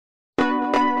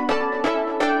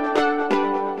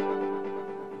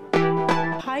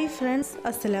Friends,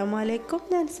 അസ്സലാമു അലൈക്കും.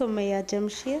 ഞാൻ സുമയ്യ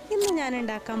ജംഷീർ. ഇന്ന് ഞാൻ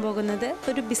ഉണ്ടാക്കാൻ പോകുന്നത്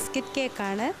ഒരു ബിസ്ക്കറ്റ്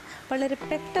കേക്കാണ്. വളരെ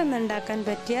പെട്ടെന്ന് ഉണ്ടാക്കാൻ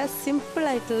പറ്റിയ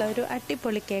സിമ്പിളായിട്ടുള്ള ഒരു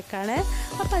അടിപൊളി കേക്കാണ്.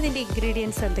 അപ്പോൾ അതിൻ്റെ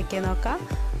ഇൻഗ്രീഡിയൻസ് എന്തൊക്കെയാണെന്ന് നോക്കാം.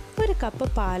 1 കപ്പ്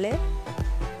പാല്,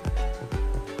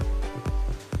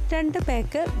 2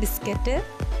 പാക്ക് ബിസ്ക്കറ്റ്,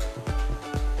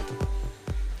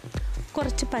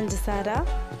 കുറച്ച് പഞ്ചസാര,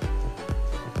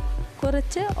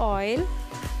 കുറച്ച് oil,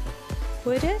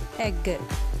 1 egg,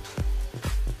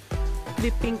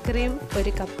 whipping cream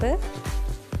 1 cup,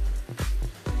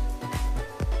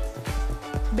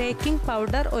 baking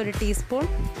powder 1 teaspoon,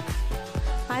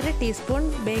 1/2 teaspoon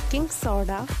baking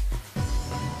soda,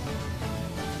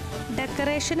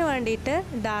 ഡെക്കറേഷന് വേണ്ടിയിട്ട്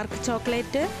dark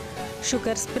chocolate,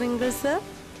 sugar sprinkles,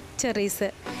 cherries.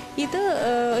 ഇത്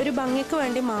ഒരു ഭംഗിക്ക്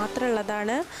വേണ്ടി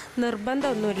മാത്രമുള്ളതാണ്,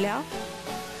 നിർബന്ധമൊന്നുമില്ല.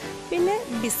 പിന്നെ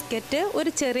ബിസ്ക്കറ്റ് ഒരു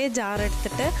ചെറിയ ജാർ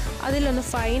എടുത്തിട്ട് അതിലൊന്ന്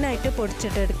ഫൈനായിട്ട്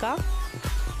പൊടിച്ചിട്ടെടുക്കാം.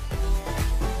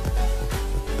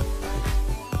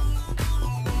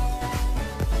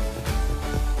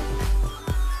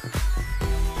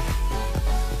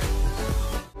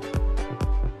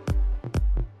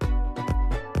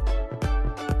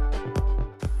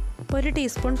 ഒരു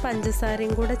ടീസ്പൂൺ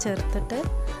പഞ്ചസാരയും കൂടെ ചേർത്തിട്ട്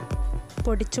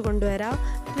പൊടിച്ചു കൊണ്ടുവരാം.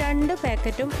 2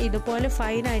 പാക്കറ്റും ഇതുപോലെ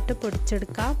ഫൈനായിട്ട്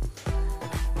പൊടിച്ചെടുക്കാം.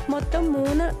 മൊത്തം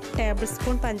 3 ടേബിൾ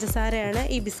സ്പൂൺ പഞ്ചസാരയാണ്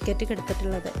ഈ ബിസ്ക്കറ്റ്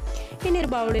എടുത്തിട്ടുള്ളത്. ഇനി ഒരു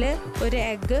ബൗളിൽ 1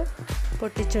 എഗ്ഗ്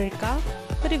പൊട്ടിച്ചൊഴിക്കാം.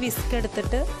 ഒരു വിസ്ക്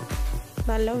എടുത്തിട്ട്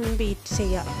നല്ലോണം ബീറ്റ്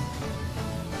ചെയ്യാം.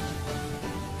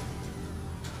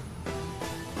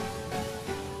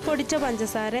 പൊടിച്ച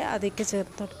പഞ്ചസാര അതിലേക്ക്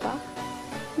ചേർത്തെടുക്കാം.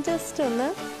 ജസ്റ്റ് ഒന്ന്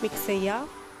മിക്സ് ചെയ്യാം.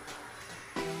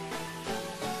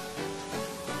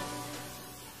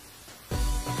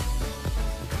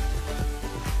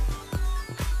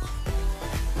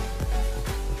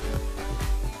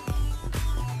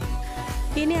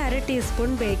 ഇനി 1/2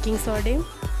 ടീസ്പൂൺ ബേക്കിംഗ് സോഡയും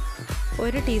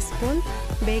 1 ടീസ്പൂൺ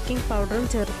ബേക്കിംഗ് പൗഡറും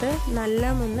ചേർത്ത്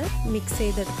നല്ലൊന്ന് മിക്സ്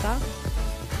ചെയ്തെടുക്കാം.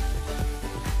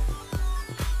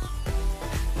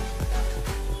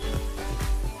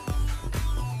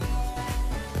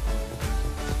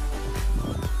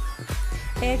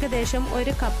 ഏകദേശം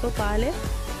 1 കപ്പ് പാല്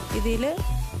ഇതിൽ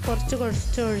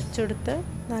കുറച്ച് ഒഴിച്ചെടുത്ത്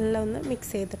നല്ലൊന്ന്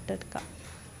മിക്സ് ചെയ്തിട്ടെടുക്കാം.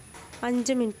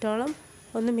 5 മിനിറ്റോളം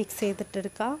ഒന്ന് മിക്സ്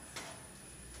ചെയ്തിട്ടെടുക്കാം.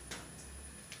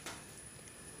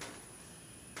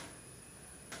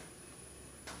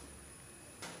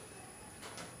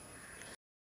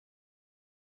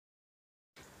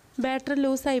 ബാറ്റർ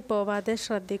ലൂസായി പോവാതെ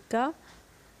ശ്രദ്ധിക്കുക.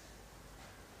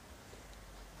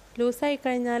 ലൂസായി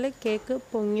കഴിഞ്ഞാൽ കേക്ക്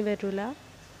പൊങ്ങി വരില്ല.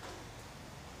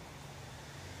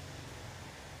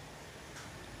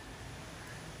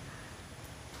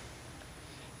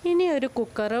 ഇനി ഒരു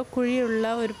കുക്കറോ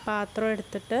കുഴിയുള്ള ഒരു പാത്രം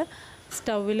എടുത്തിട്ട്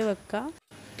സ്റ്റൗവിൽ വെക്കുക.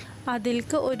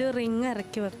 അതിലേക്ക് ഒരു റിങ്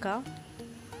ഇറക്കി വെക്കുക.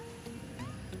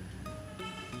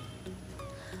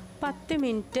 10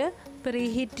 മിനിറ്റ്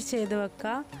പ്രീഹീറ്റ് ചെയ്ത്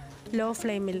വെക്കുക, ലോ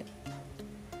ഫ്ലെയിമിൽ.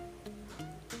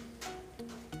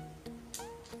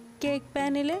 കേക്ക്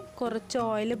പാനിൽ കുറച്ച്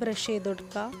ഓയിൽ ബ്രഷ് ചെയ്ത്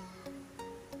കൊടുക്കുക.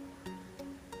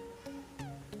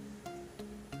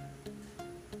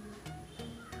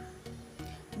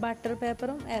 ബട്ടർ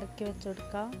പേപ്പറും ഇറക്കി വെച്ച്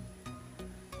കൊടുക്കുക.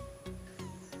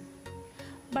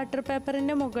 ബട്ടർ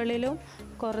പേപ്പറിൻ്റെ മുകളിലും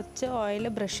കുറച്ച് ഓയിൽ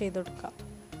ബ്രഷ് ചെയ്ത് കൊടുക്കുക.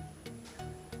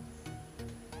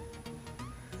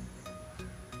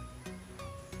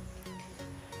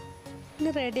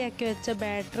 ഇനി റെഡിയാക്കി വെച്ച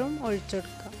ബാറ്ററും ഒഴിച്ചു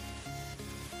കൊടുക്കുക.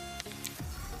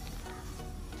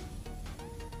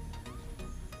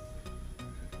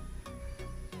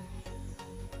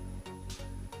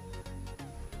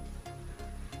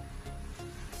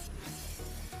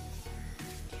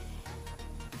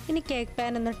 ഇനി കേക്ക്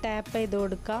പാൻ ഒന്ന് ടാപ്പ് ചെയ്ത്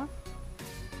കൊടുക്കുക.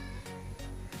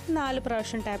 4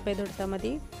 പ്രാവശ്യം ടാപ്പ് ചെയ്ത് കൊടുത്താൽ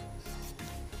മതി.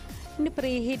 ഇനി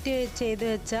പ്രീഹീറ്റ് ചെയ്ത്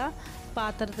വെച്ച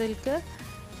പാത്രത്തിലേക്ക്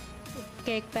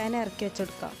കേക്ക് പാൻ ഇറക്കി വെച്ച്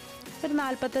കൊടുക്കാം. ഒരു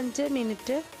 45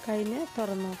 മിനിറ്റ് കഴിഞ്ഞ്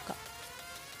തുറന്ന് നോക്കാം.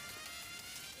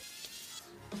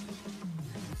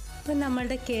 അപ്പം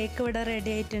നമ്മളുടെ കേക്ക് ഇവിടെ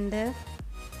റെഡി ആയിട്ടുണ്ട്.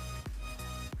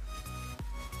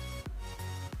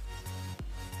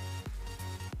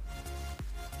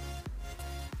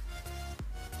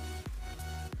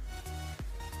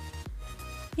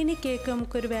 ഇനി കേക്ക്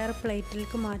നമുക്കൊരു വേറെ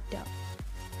പ്ലേറ്റിലേക്ക് മാറ്റാം.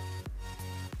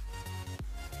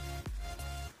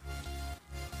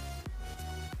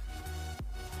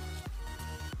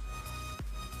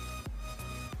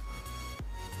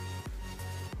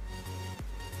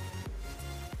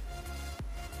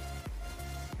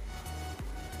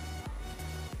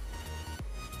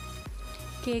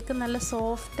 കേക്ക് നല്ല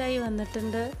സോഫ്റ്റായി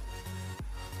വന്നിട്ടുണ്ട്.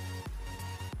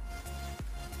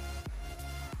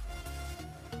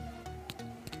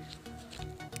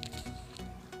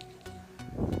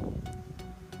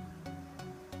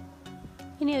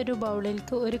 ഇനി ഒരു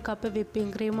ബൗളിലേക്ക് 1 cup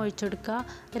whipping cream ഒഴിച്ചെടുക്കുക.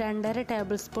 2.5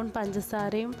 table spoon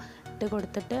പഞ്ചസാരയും ഇട്ട്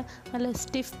കൊടുത്തിട്ട് നല്ല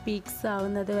സ്റ്റിഫ് പീക്സ്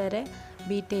ആവുന്നത് വരെ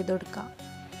ബീറ്റ് ചെയ്ത് കൊടുക്കുക.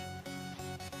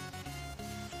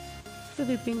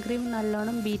 വിപ്പിംഗ് ക്രീം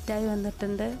നല്ലോണം ബീറ്റായി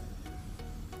വന്നിട്ടുണ്ട്.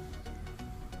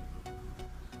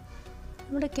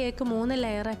 നമ്മുടെ കേക്ക് 3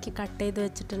 ലെയറാക്കി കട്ട് ചെയ്ത്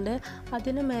വെച്ചിട്ടുണ്ട്.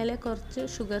 അതിന് മേലെ കുറച്ച്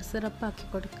ഷുഗർ സിറപ്പ് ആക്കി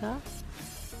കൊടുക്കുക.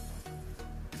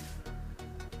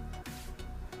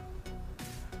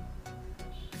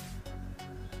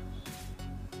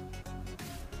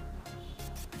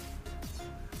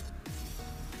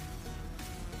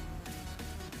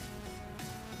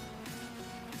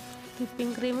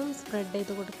 വിപ്പിംഗ് ക്രീമും സ്പ്രെഡ്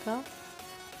ചെയ്ത് കൊടുക്കുക.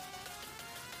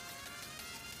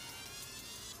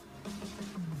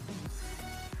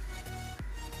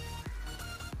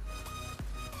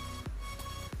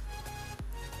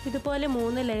 ഇതുപോലെ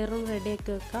 3 ലെയറും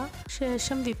റെഡിയാക്കി വെക്കുക.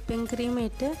 ശേഷം വിപ്പിംഗ് ക്രീം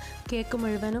ഇട്ട് കേക്ക്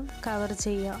മുഴുവനും കവർ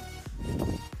ചെയ്യുക.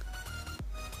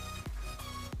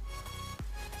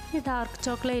 ഈ ഡാർക്ക്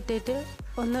ചോക്ലേറ്റ് ഇട്ട്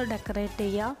ഒന്ന് ഡെക്കറേറ്റ്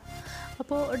ചെയ്യുക.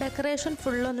 അപ്പോൾ ഡെക്കറേഷൻ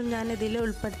ഫുള്ളൊന്നും ഞാൻ ഇതിൽ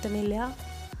ഉൾപ്പെടുത്തുന്നില്ല.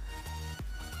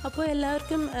 അപ്പോൾ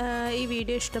എല്ലാവർക്കും ഈ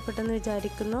വീഡിയോ ഇഷ്ടപ്പെട്ടെന്ന്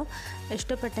വിചാരിക്കുന്നു.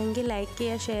 ഇഷ്ടപ്പെട്ടെങ്കിൽ ലൈക്ക്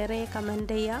ചെയ്യുക, ഷെയർ ചെയ്യുക,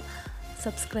 കമൻറ്റ് ചെയ്യുക,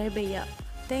 സബ്സ്ക്രൈബ് ചെയ്യുക.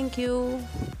 Thank you.